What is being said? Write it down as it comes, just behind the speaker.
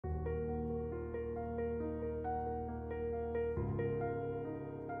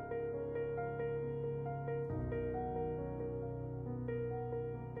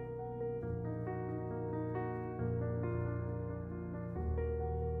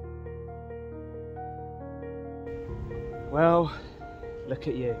Well, look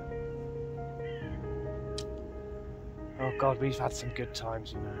at you. Oh God, we've had some good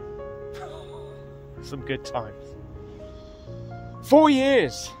times, you know. Some good times. 4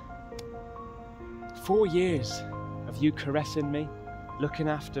 years! 4 years of you caressing me, looking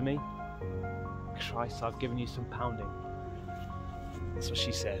after me. Christ, I've given you some pounding. That's what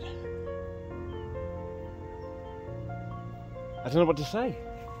she said. I don't know what to say.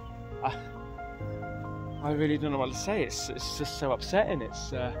 I really don't know what to say. It's just so upsetting.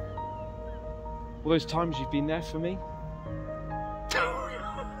 It's all those times you've been there for me.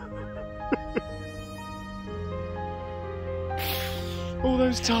 All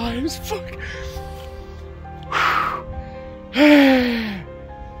those times, fuck.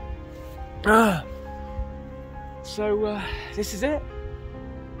 So, this is it.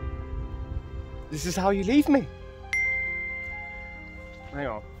 This is how you leave me. Hang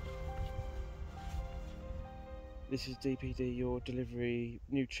on. This is DPD, your delivery,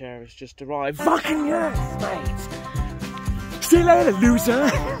 new chair has just arrived. Fucking yes, mate! See you later, loser!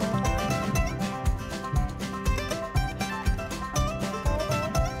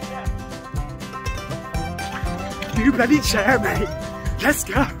 New bloody chair, mate! Let's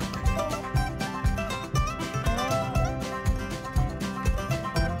go!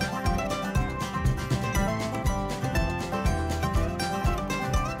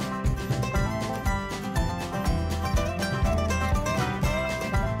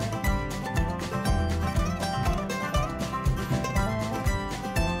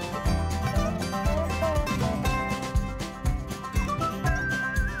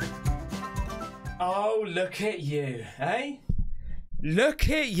 Oh, look at you, eh? Look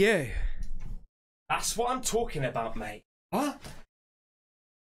at you. That's what I'm talking about, mate. Huh?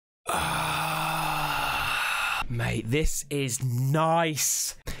 Mate, this is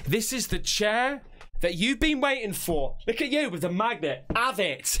nice. This is the chair that you've been waiting for. Look at you with the magnet. Have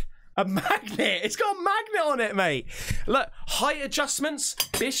it. A magnet. It's got a magnet on it, mate. Look, height adjustments.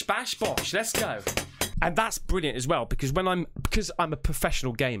 Bish, bash, bosh. Let's go. And that's brilliant as well, because because I'm a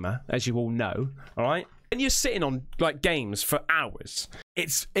professional gamer, as you all know, all right? And you're sitting on like games for hours.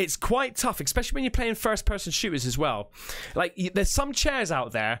 It's quite tough, especially when you're playing first-person shooters as well. Like there's some chairs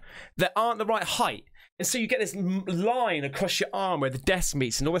out there that aren't the right height, and so you get this line across your arm where the desk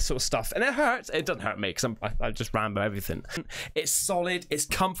meets and all this sort of stuff, and it hurts. It doesn't hurt me because I just rambo everything. It's solid, it's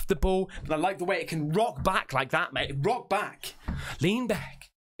comfortable, and I like the way it can rock back like that, mate. Rock back, lean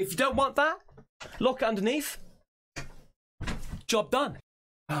back. If you don't want that, lock it underneath. Job done.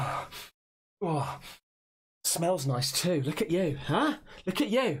 Oh, smells nice too. Look at you, huh? Look at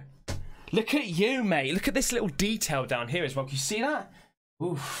you. Look at you, mate. Look at this little detail down here as well. Can you see that?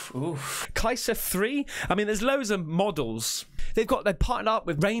 Oof, oof. Kaiser 3. I mean, there's loads of models. They're partnered up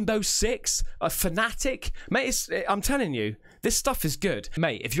with Rainbow 6, a Fanatic. Mate, I'm telling you, this stuff is good.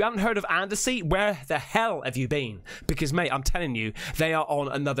 Mate, if you haven't heard of Andersey, where the hell have you been? Because, mate, I'm telling you, they are on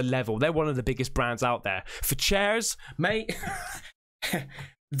another level. They're one of the biggest brands out there. For chairs, mate,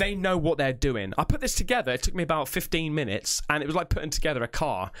 they know what they're doing. I put this together. It took me about 15 minutes, and it was like putting together a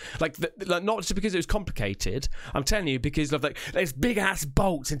car. Like not just because it was complicated. I'm telling you, because of there's big ass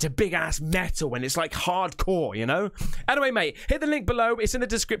bolts into big ass metal, and it's like hardcore, you know. Anyway, mate, hit the link below. It's in the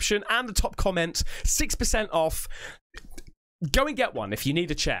description and the top comment. 6% off. Go and get one if you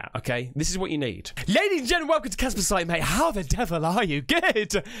need a chair, okay? This is what you need. Ladies and gentlemen, welcome to Caspersight, mate. How the devil are you?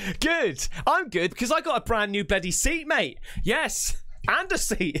 Good. Good. I'm good because I got a brand new bloody seat, mate. Yes. And a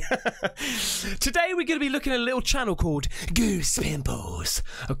seat. Today we're going to be looking at a little channel called Goose Pimples.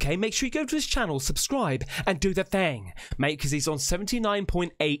 Okay, make sure you go to his channel, subscribe, and do the thing, mate, because he's on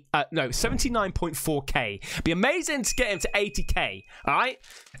 79.4k. Be amazing to get him to 80k. All right.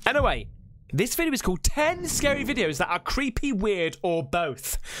 Anyway, this video is called 10 scary videos that are creepy, weird, or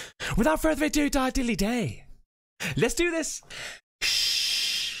both. Without further ado, dilly day. Let's do this.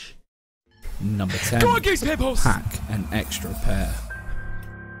 Shh. Number 10. Go on, Goose Pimples. Pack an extra pair.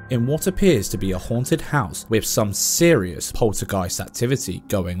 In what appears to be a haunted house with some serious poltergeist activity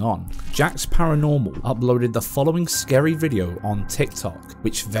going on, Jack's Paranormal uploaded the following scary video on TikTok,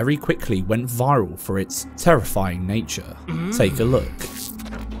 which very quickly went viral for its terrifying nature. Take a look.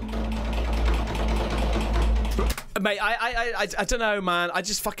 Mate, I don't know, man. I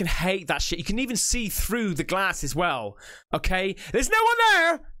just fucking hate that shit. You can even see through the glass as well. Okay? There's no one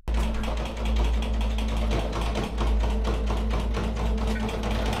there!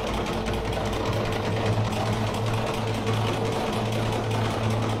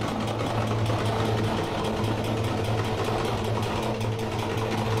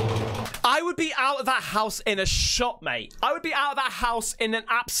 I would be out of that house in a shot, mate. I would be out of that house in an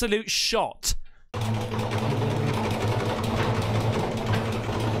absolute shot.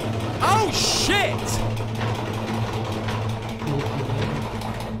 Oh, shit!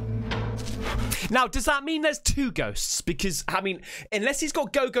 Now, does that mean there's 2 ghosts? Because, I mean, unless he's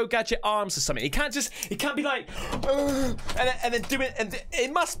got go-go gadget arms or something, he can't be like, and then do it, and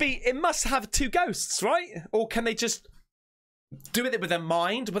it must have 2 ghosts, right? Or can they just do it with their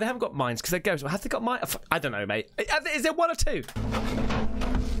mind? Well, they haven't got minds because they're ghosts. Have they got minds? I don't know, mate. Is there 1 or 2?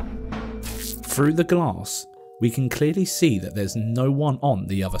 Through the glass, we can clearly see that there's no one on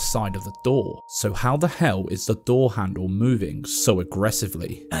the other side of the door. So how the hell is the door handle moving so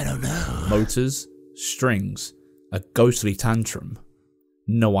aggressively? I don't know. Motors, strings, a ghostly tantrum.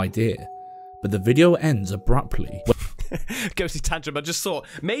 No idea. But the video ends abruptly. Ghostly tantrum. I just thought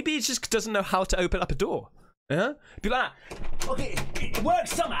maybe it just doesn't know how to open up a door. Huh? Be like that. Okay, it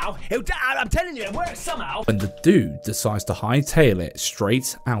works somehow. I'm telling you, it works somehow. When the dude decides to hightail it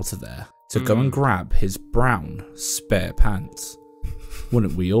straight out of there to go and grab his brown spare pants.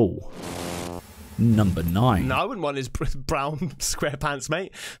 Wouldn't we all? Number 9. No, I wouldn't want his brown square pants,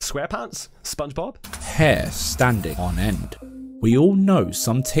 mate. Square pants? SpongeBob? Hair standing on end. We all know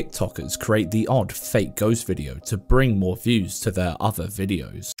some TikTokers create the odd fake ghost video to bring more views to their other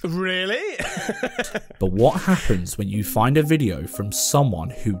videos. Really? But what happens when you find a video from someone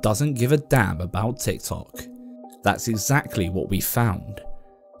who doesn't give a damn about TikTok? That's exactly what we found.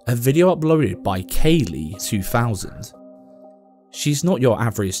 A video uploaded by Kaylee2000. She's not your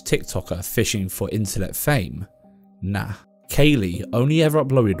average TikToker fishing for internet fame. Nah. Kaylee only ever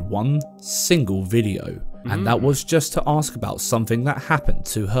uploaded 1 single video, and that was just to ask about something that happened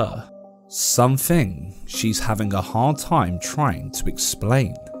to her. Something she's having a hard time trying to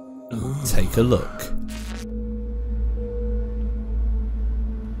explain. Take a look.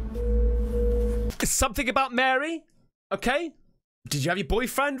 Something about Mary? Okay. Did you have your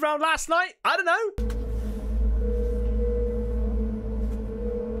boyfriend around last night? I don't know.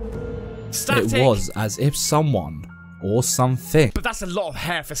 Static. It was as if someone or something. But that's a lot of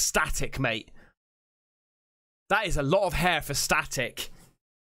hair for static, mate. That is a lot of hair for static.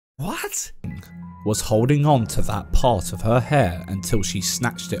 What? Was holding on to that part of her hair until she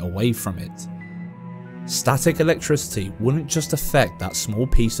snatched it away from it. Static electricity wouldn't just affect that small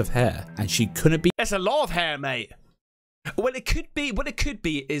piece of hair, and she couldn't be. That's a lot of hair, mate. What it could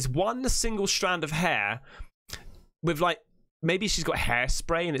be is 1 single strand of hair with like maybe she's got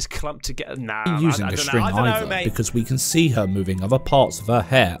hairspray and it's clumped together. Nah, using a string either, mate. because we can see her moving other parts of her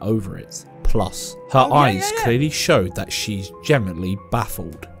hair over it. Plus, her eyes clearly showed that she's genuinely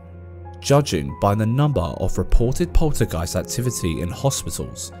baffled. Judging by the number of reported poltergeist activity in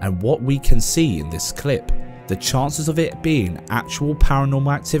hospitals and what we can see in this clip, the chances of it being actual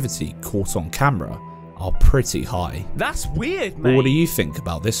paranormal activity caught on camera are pretty high. That's weird, mate. What do you think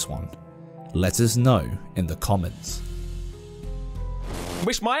about this one? Let us know in the comments.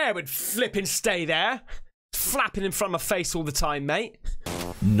 Wish my hair would flip and stay there. Flapping in front of my face all the time, mate.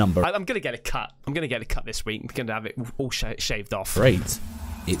 I'm gonna get a cut. I'm gonna get a cut this week. I'm gonna have it all shaved off. Great.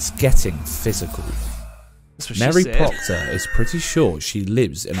 It's getting physical. Mary Proctor is pretty sure she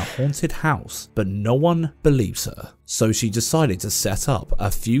lives in a haunted house, but no one believes her. So she decided to set up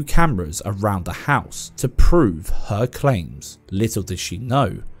a few cameras around the house to prove her claims. Little did she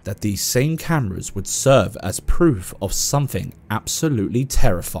know that these same cameras would serve as proof of something absolutely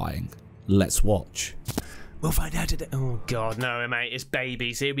terrifying. Let's watch. We'll find out today. Oh god, no, mate, it's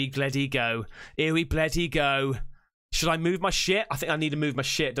babies. Here we bloody go. Here we bloody go. Should I move my shit? I think I need to move my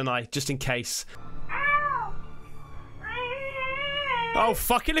shit, don't I? Just in case. Oh,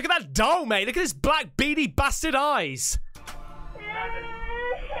 fucking look at that doll, mate. Look at his black, beady, bastard eyes.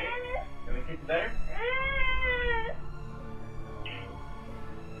 Can we see it better?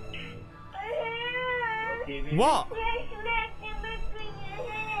 What?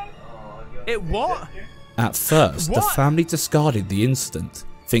 It what? At first, the family discarded the incident,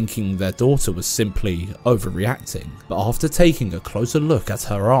 thinking their daughter was simply overreacting, but after taking a closer look at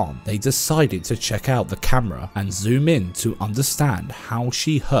her arm, they decided to check out the camera and zoom in to understand how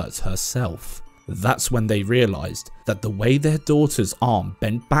she hurt herself. That's when they realised that the way their daughter's arm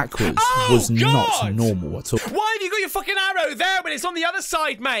bent backwards was not normal at all. Why have you got your fucking arrow there when it's on the other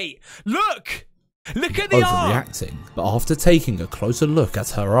side, mate? Look! Look at the arm! Overreacting, but after taking a closer look at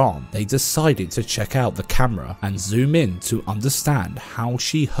her arm, they decided to check out the camera and zoom in to understand how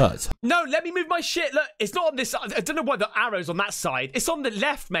she hurt. No, let me move my shit. Look, it's not on this side. I don't know why the arrow's on that side. It's on the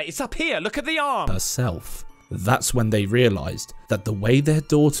left, mate. It's up here. Look at the arm. Herself. That's when they realised that the way their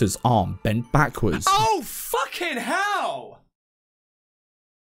daughter's arm bent backwards. Oh, fucking hell!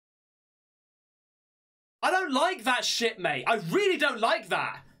 I don't like that shit, mate. I really don't like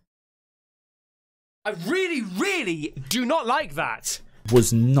that. I really, really do not like that.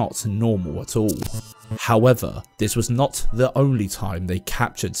 was not normal at all. However, this was not the only time they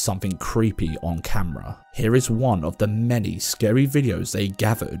captured something creepy on camera. Here is one of the many scary videos they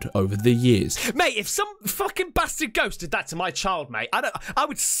gathered over the years. Mate, if some fucking bastard ghost did that to my child, mate, I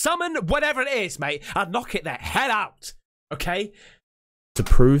would summon whatever it is, mate. I'd knock it their head out, okay? To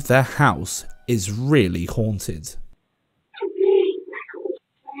prove their house is really haunted.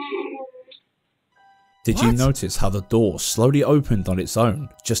 Did you notice how the door slowly opened on its own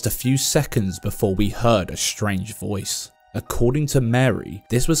just a few seconds before we heard a strange voice? According to Mary,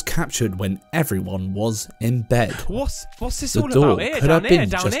 this was captured when everyone was in bed. What's this the all door about? Here, could have been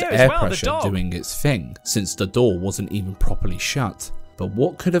down just here air as well, pressure doing its thing, since the door wasn't even properly shut. But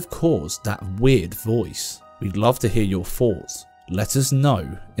what could have caused that weird voice? We'd love to hear your thoughts. Let us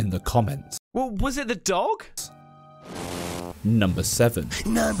know in the comments. Well, was it the dog? Number 7.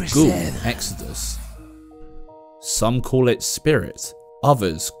 Ghoul Exodus. Some call it spirit,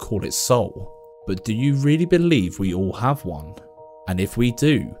 others call it soul. But do you really believe we all have one? And if we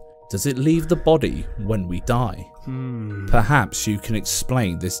do, does it leave the body when we die? Perhaps you can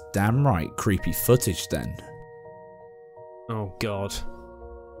explain this damn right creepy footage then. Oh god.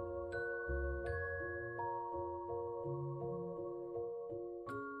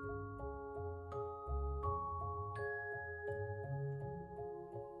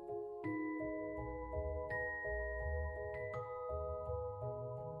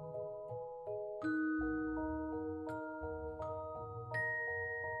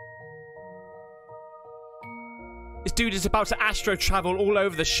 This dude is about to astro travel all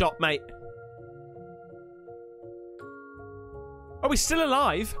over the shop, mate. Oh, he's still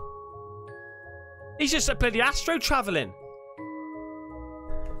alive? He's just a bloody astro traveling.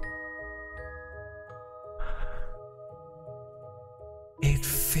 It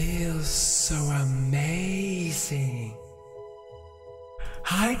feels so amazing.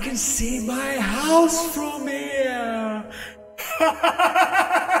 I can see my house from here.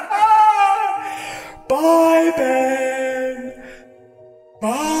 Bye, Ben. Bye.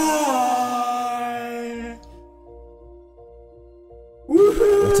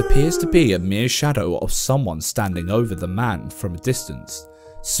 What appears to be a mere shadow of someone standing over the man from a distance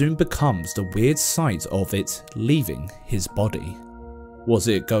soon becomes the weird sight of it leaving his body. Was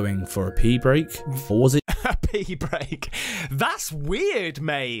it going for a pee break, or was it a pee break? That's weird,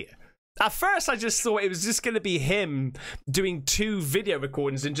 mate. At first I just thought it was just going to be him doing 2 video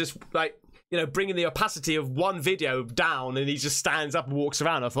recordings and just like, you know, bringing the opacity of one video down and he just stands up and walks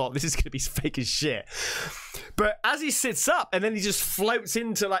around. I thought, this is going to be fake as shit. But as he sits up and then he just floats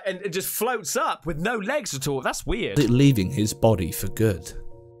into like, and it just floats up with no legs at all. That's weird. it leaving his body for good?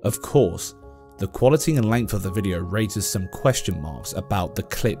 Of course, the quality and length of the video raises some question marks about the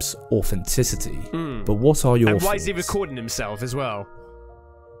clip's authenticity. But what are your And why thoughts? is he recording himself as well?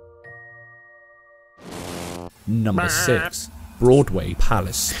 Number 6. Broadway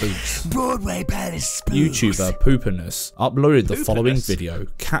Palace Spooks. Broadway Palace Spooks. YouTuber Poopinus uploaded the following Poopinus? video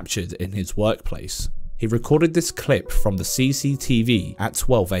captured in his workplace. He recorded this clip from the CCTV at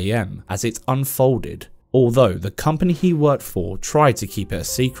 12 AM as it unfolded, although the company he worked for tried to keep it a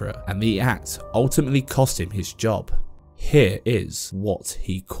secret and the act ultimately cost him his job. Here is what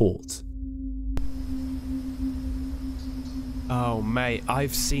he caught. Oh, mate,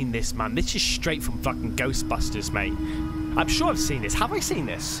 I've seen this, man. This is straight from fucking Ghostbusters, mate. I'm sure I've seen this. Have I seen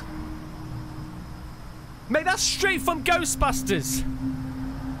this? Mate, that's straight from Ghostbusters.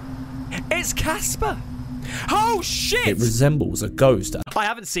 It's Casper. Oh, shit. It resembles a ghost I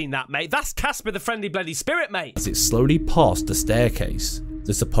haven't seen that, mate. That's Casper the Friendly Bloody Spirit, mate. as it slowly passed the staircase.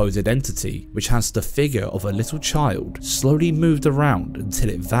 The supposed entity, which has the figure of a little child, slowly moved around until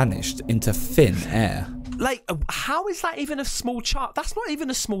it vanished into thin air. Like, how is that even a small child? That's not even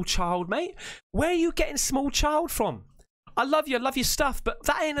a small child, mate. Where are you getting small child from? I love your stuff, but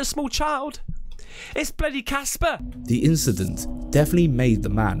that ain't a small child. It's bloody Casper. The incident definitely made the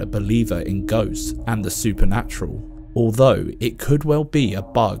man a believer in ghosts and the supernatural, although it could well be a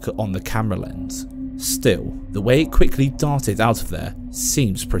bug on the camera lens. Still, the way it quickly darted out of there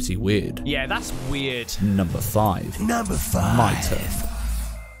seems pretty weird. Yeah, that's weird. Number 5. Mitre.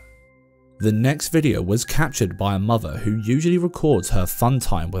 The next video was captured by a mother who usually records her fun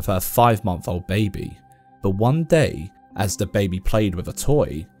time with her 5-month-old baby. But one day, as the baby played with a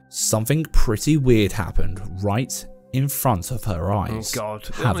toy, something pretty weird happened right in front of her eyes. Oh god,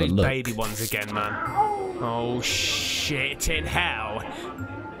 Have a look. baby ones again, man. Oh shit in hell.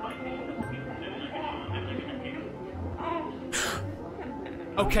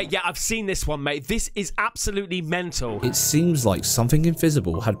 Okay, yeah, I've seen this one, mate. This is absolutely mental. It seems like something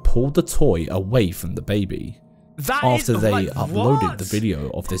invisible had pulled the toy away from the baby. After they uploaded the video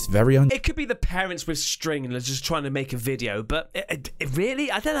of this very It could be the parents with string and they're just trying to make a video, but it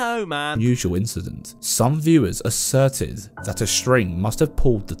really? I don't know, man. unusual incident, some viewers asserted that a string must have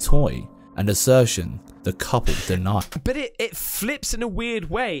pulled the toy, an assertion the couple denied. But it flips in a weird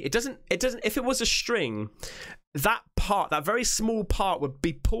way. It doesn't, if it was a string, that part, that very small part would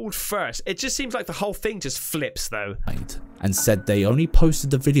be pulled first. It just seems like the whole thing just flips though. And said they only posted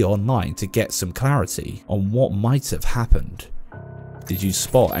the video online to get some clarity on what might have happened. Did you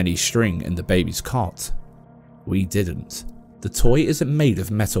spot any string in the baby's cot? We didn't. The toy isn't made of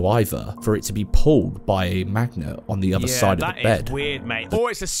metal either, for it to be pulled by a magnet on the other side of the bed. That is weird, mate. Or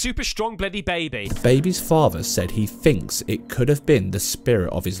it's a super strong bloody baby. The baby's father said he thinks it could have been the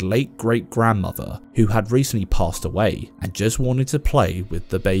spirit of his late great-grandmother, who had recently passed away and just wanted to play with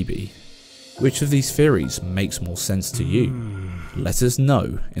the baby. Which of these theories makes more sense to you? Let us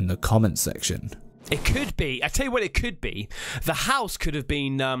know in the comment section. It could be. I tell you what it could be. The house could have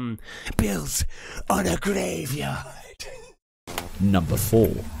been built on a graveyard. Number 4.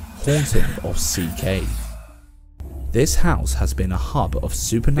 Haunting of CK. This house has been a hub of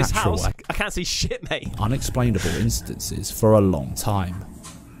supernatural This house? I can't see shit, mate. unexplainable instances for a long time.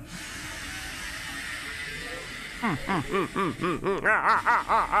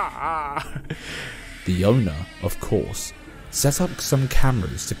 The owner, of course, set up some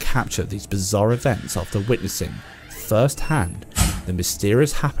cameras to capture these bizarre events after witnessing firsthand the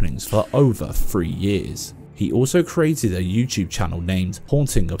mysterious happenings for over 3 years. He also created a YouTube channel named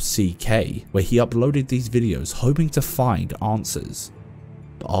Haunting of CK, where he uploaded these videos hoping to find answers.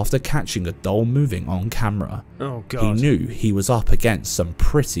 But after catching a doll moving on camera, he knew he was up against some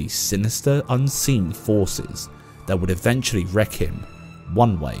pretty sinister unseen forces that would eventually wreck him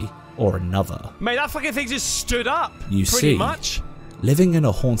one way or another. Mate, that fucking thing just stood up. You pretty see, much. Living in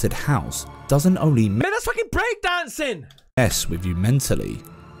a haunted house doesn't only Mate, that's fucking breakdancing. mess with you mentally,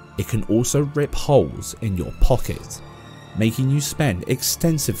 it can also rip holes in your pocket, making you spend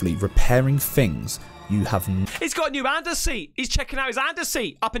extensively repairing things you have He's got a new under seat. He's checking out his under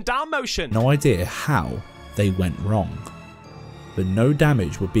seat, up and down motion. no idea how they went wrong. But no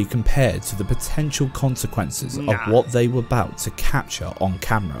damage would be compared to the potential consequences of what they were about to capture on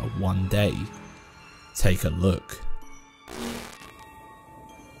camera one day. Take a look.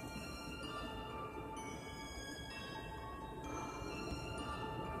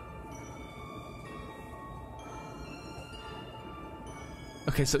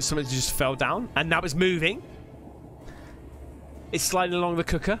 Okay, so somebody just fell down, and now it's moving. It's sliding along the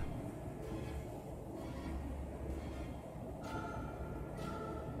cooker.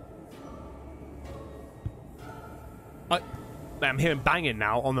 I'm hearing banging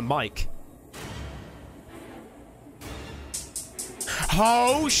now on the mic.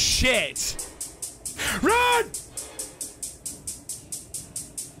 Oh, shit! Run!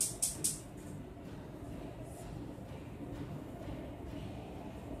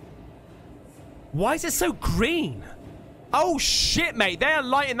 Why is it so green? Oh shit, mate, they're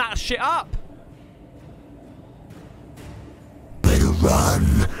lighting that shit up. Better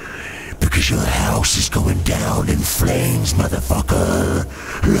run, because your house is going down in flames, motherfucker.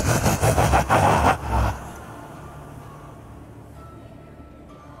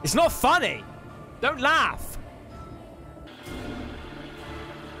 It's not funny. Don't laugh.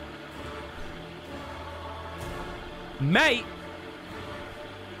 Mate.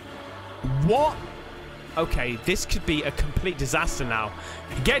 What? Okay, this could be a complete disaster now.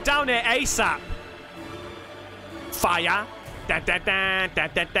 Get down here ASAP. Fire. Da, da, da, da,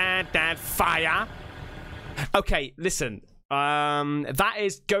 da, da, da, fire. Okay, listen. That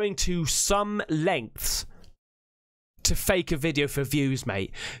is going to some lengths to fake a video for views,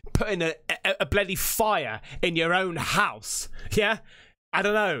 mate. Putting a bloody fire in your own house. Yeah? I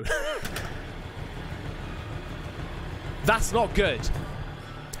don't know. That's not good.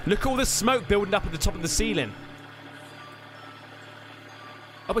 Look, all the smoke building up at the top of the ceiling.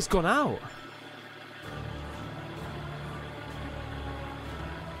 Oh, it's gone out.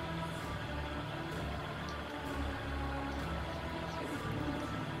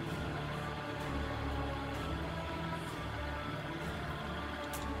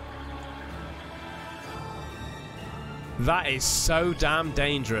 That is so damn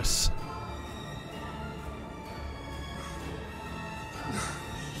dangerous.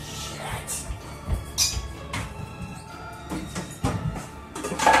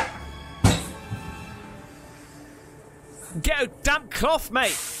 Get a damp cloth,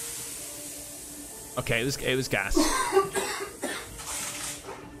 mate. Okay, it was gas.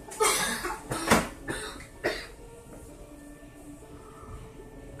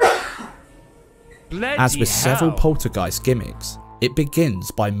 Bloody As with several hell. poltergeist gimmicks, it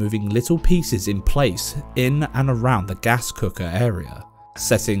begins by moving little pieces in place in and around the gas cooker area,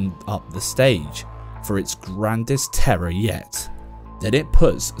 setting up the stage for its grandest terror yet. Then it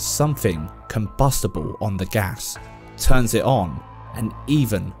puts something combustible on the gas, turns it on, and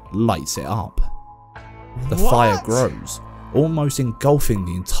even lights it up. The fire grows, almost engulfing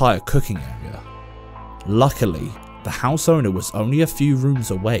the entire cooking area. Luckily, the house owner was only a few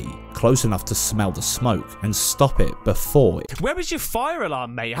rooms away, close enough to smell the smoke and stop it before it. Where was your fire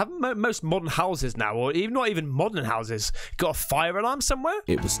alarm, mate? Haven't most modern houses now, or even not even modern houses, got a fire alarm somewhere?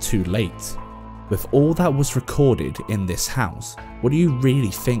 It was too late. With all that was recorded in this house, what do you really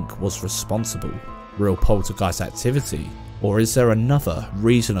think was responsible? Real poltergeist activity? Or is there another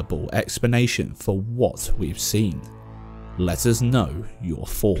reasonable explanation for what we've seen? Let us know your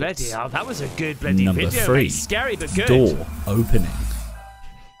thoughts. Bloody hell, that was a good bloody Number video, 3. mate. Scary but good. Door opening.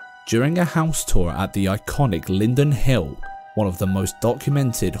 During a house tour at the iconic Linden Hill, one of the most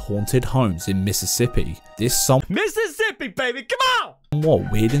documented haunted homes in Mississippi, this Mississippi, baby, come on!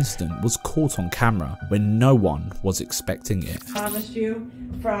 somewhat weird incident was caught on camera when no one was expecting it. Promised you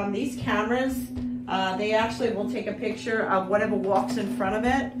from these cameras, they actually will take a picture of whatever walks in front of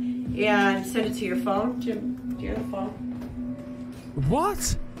it and send it to your phone. Jim, do you have a phone?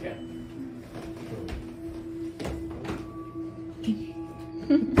 What? Yeah.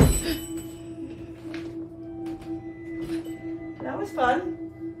 That was fun.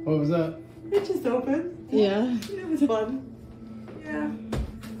 What was that? It just opened. Yeah. It was fun. Yeah.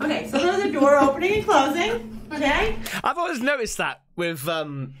 Okay, so there's a door opening and closing. Okay. I've always noticed that with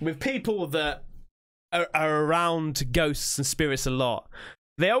people that are around ghosts and spirits a lot,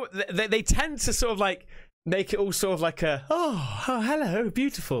 they tend to sort of like make it all sort of like a oh hello,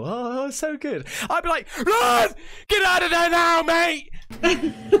 beautiful, oh so good. I'd be like, run, get out of there now, mate.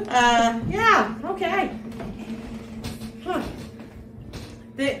 Yeah. Okay. Huh.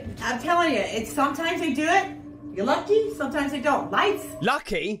 I'm telling you, it's sometimes they do it. You're lucky. Sometimes they don't. Lights.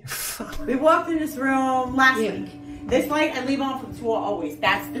 Lucky. We walked in this room last week. This light I leave on from floor always.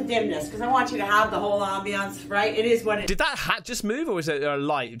 That's the dimness because I want you to have the whole ambiance, right? It is what it is. Did that hat just move, or was it a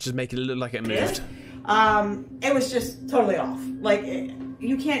light just make it look like it moved? It was just totally off. Like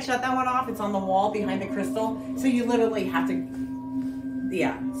you can't shut that one off. It's on the wall behind the crystal, so you literally have to.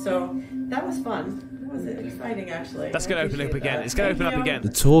 Yeah. So that was fun. That was exciting, actually. That's going to open up again. It's going to open up again. The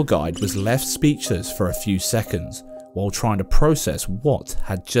tour guide was left speechless for a few seconds while trying to process what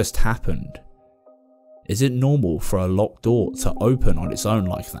had just happened. Is it normal for a locked door to open on its own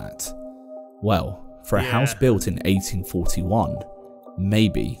like that? Well, for a house built in 1841,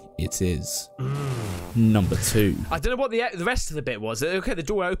 maybe it is. Number 2. I don't know what the rest of the bit was. Okay, the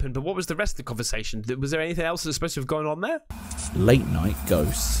door opened, but what was the rest of the conversation? Was there anything else that was supposed to have gone on there? Late night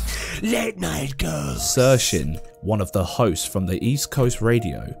ghosts. Late night ghosts. Sershin, one of the hosts from the East Coast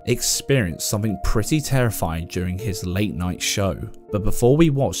radio, experienced something pretty terrifying during his late night show. But before we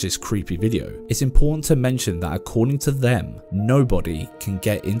watch this creepy video, it's important to mention that according to them, nobody can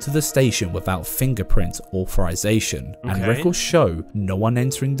get into the station without fingerprint authorization, and records show no one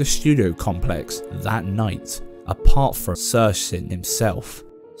entering the studio complex that night, apart from Sershin himself.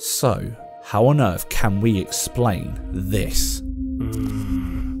 So, how on earth can we explain this?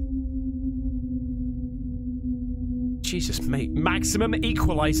 Jesus, mate. Maximum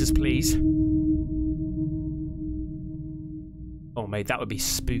equalizers, please. Oh, mate, that would be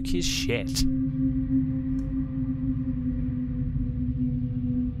spooky as shit.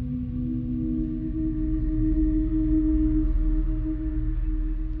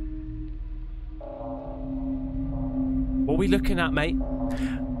 What are we looking at, mate?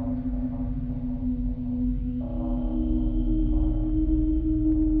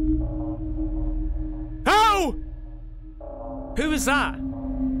 Oh! Who is that?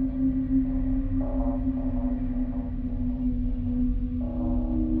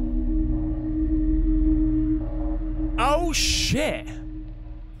 Oh shit!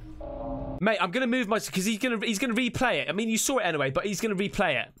 Mate, I'm gonna move my because he's gonna replay it. I mean, you saw it anyway, but he's gonna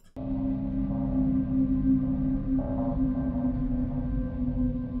replay it.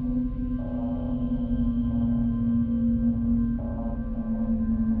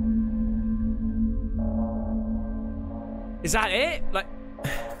 Is that it? Like.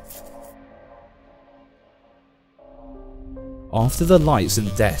 After the lights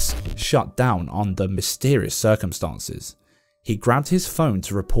and desk shut down under mysterious circumstances, he grabbed his phone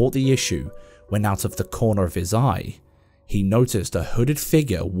to report the issue when out of the corner of his eye, he noticed a hooded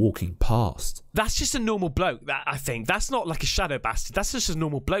figure walking past. That's just a normal bloke, that I think. That's not like a shadow bastard. That's just a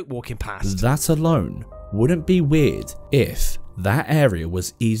normal bloke walking past. That alone wouldn't be weird if that area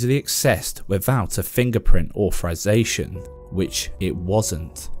was easily accessed without a fingerprint authorization, which it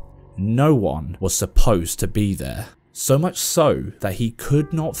wasn't. No one was supposed to be there. So much so that he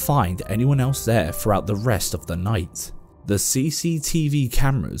could not find anyone else there throughout the rest of the night. The CCTV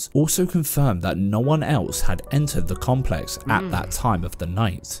cameras also confirmed that no one else had entered the complex at that time of the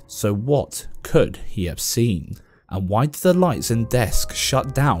night. So what could he have seen? And why did the lights and desk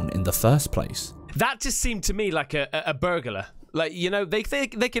shut down in the first place? That just seemed to me like a burglar. Like, you know, they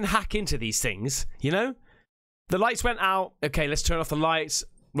can hack into these things, you know? The lights went out. Okay, let's turn off the lights.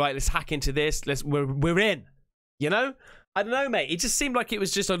 Right, let's hack into this. We're in. You know? I don't know, mate. It just seemed like it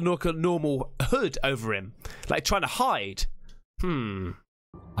was just a normal hood over him. Like trying to hide.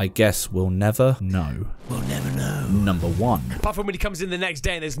 I guess we'll never know. We'll never know. Number 1. Apart from when he comes in the next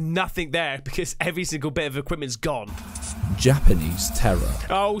day and there's nothing there because every single bit of equipment's gone. Japanese terror.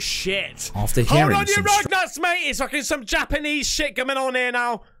 Oh, shit. After hearing Hold on, you some road nuts, mate. It's fucking some Japanese shit coming on here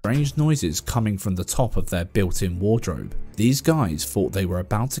now. strange noises coming from the top of their built-in wardrobe, these guys thought they were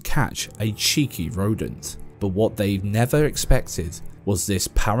about to catch a cheeky rodent. But what they never expected was this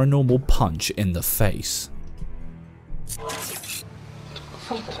paranormal punch in the face.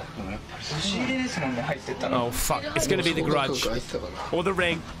 Oh fuck, it's gonna be the Grudge. Or the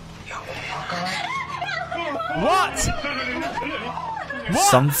Ring. What?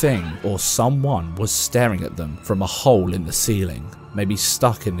 Something or someone was staring at them from a hole in the ceiling. Maybe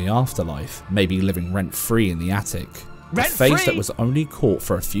stuck in the afterlife, maybe living rent-free in the attic. A face that was only caught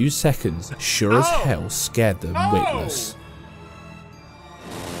for a few seconds sure as hell scared them witless.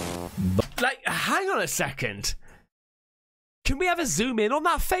 Like, hang on a second. Can we have a zoom in on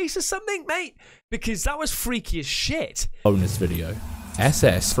that face or something, mate? Because that was freaky as shit. Bonus video.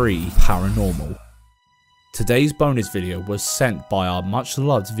 SS3 Paranormal. Today's bonus video was sent by our much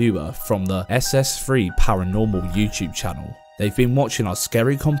loved viewer from the SS3 Paranormal YouTube channel. They've been watching our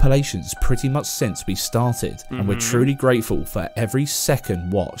scary compilations pretty much since we started, and we're truly grateful for every second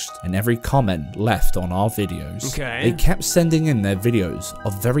watched and every comment left on our videos. They kept sending in their videos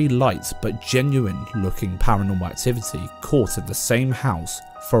of very light but genuine looking paranormal activity caught in the same house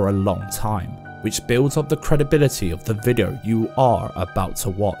for a long time, which builds up the credibility of the video you are about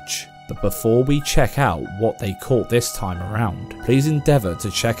to watch. But before we check out what they caught this time around, please endeavour to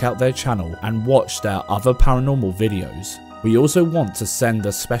check out their channel and watch their other paranormal videos. We also want to send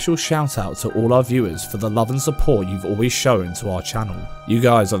a special shout out to all our viewers for the love and support you've always shown to our channel. You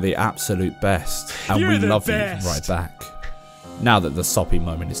guys are the absolute best, and we love you right back. Now that the soppy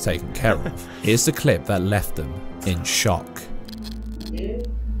moment is taken care of, here's the clip that left them in shock. Have you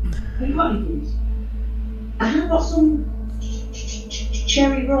got any booze? I have got some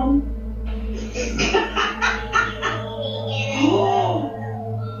cherry rum. Oh,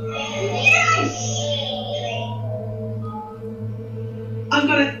 yes! I've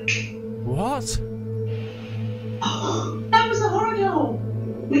got a... What? Oh, that was a horror doll,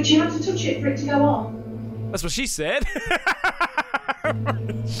 which you had to touch it for it to go off. That's what she said.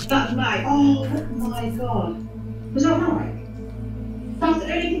 That's right. Oh my god. Was that right? That's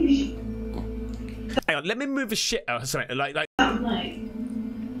the only thing you... Hang on, let me move the shit out. Sorry, like. That was nice.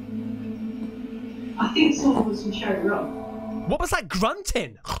 I think someone was some cherry rum. What was that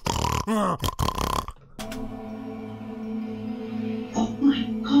grunting? Oh my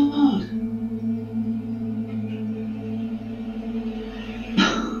god.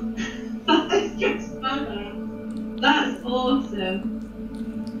 That is just better. That's awesome.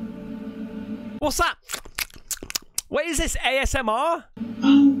 What's that? What is this, ASMR?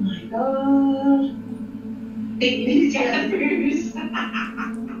 Oh my god. It is booze.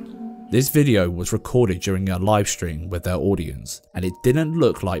 This video was recorded during a live stream with their audience, and it didn't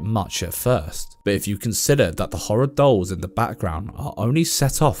look like much at first, but if you consider that the horror dolls in the background are only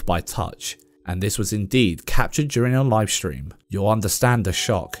set off by touch, and this was indeed captured during a live stream, you'll understand the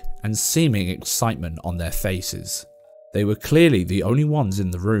shock and seeming excitement on their faces. They were clearly the only ones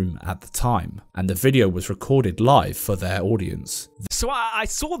in the room at the time, and the video was recorded live for their audience. So I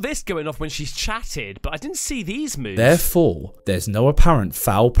saw this going off when she's chatted, but I didn't see these moves. Therefore, there's no apparent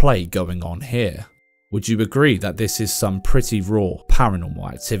foul play going on here. Would you agree that this is some pretty raw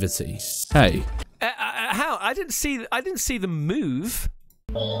paranormal activity? Hey. How? I didn't see them move.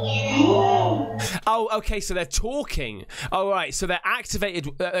 Oh, okay, so they're talking. Oh, right, so they're activated.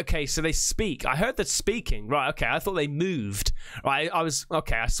 Okay, so they speak. I heard that speaking. Right, okay, I thought they moved. Right,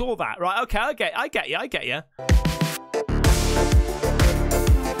 okay, I saw that. Right, okay, I get you.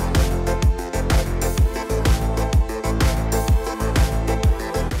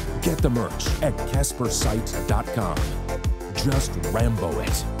 the merch at Caspersight.com. Just Rambo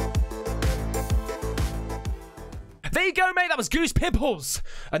it. There you go, mate. That was Goose Pimples.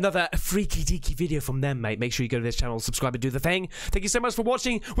 Another freaky deaky video from them, mate. Make sure you go to this channel, subscribe, and do the thing. Thank you so much for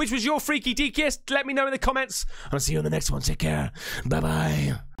watching. Which was your freaky deakiest? Let me know in the comments. I'll see you on the next one. Take care.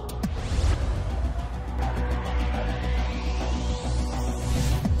 Bye-bye.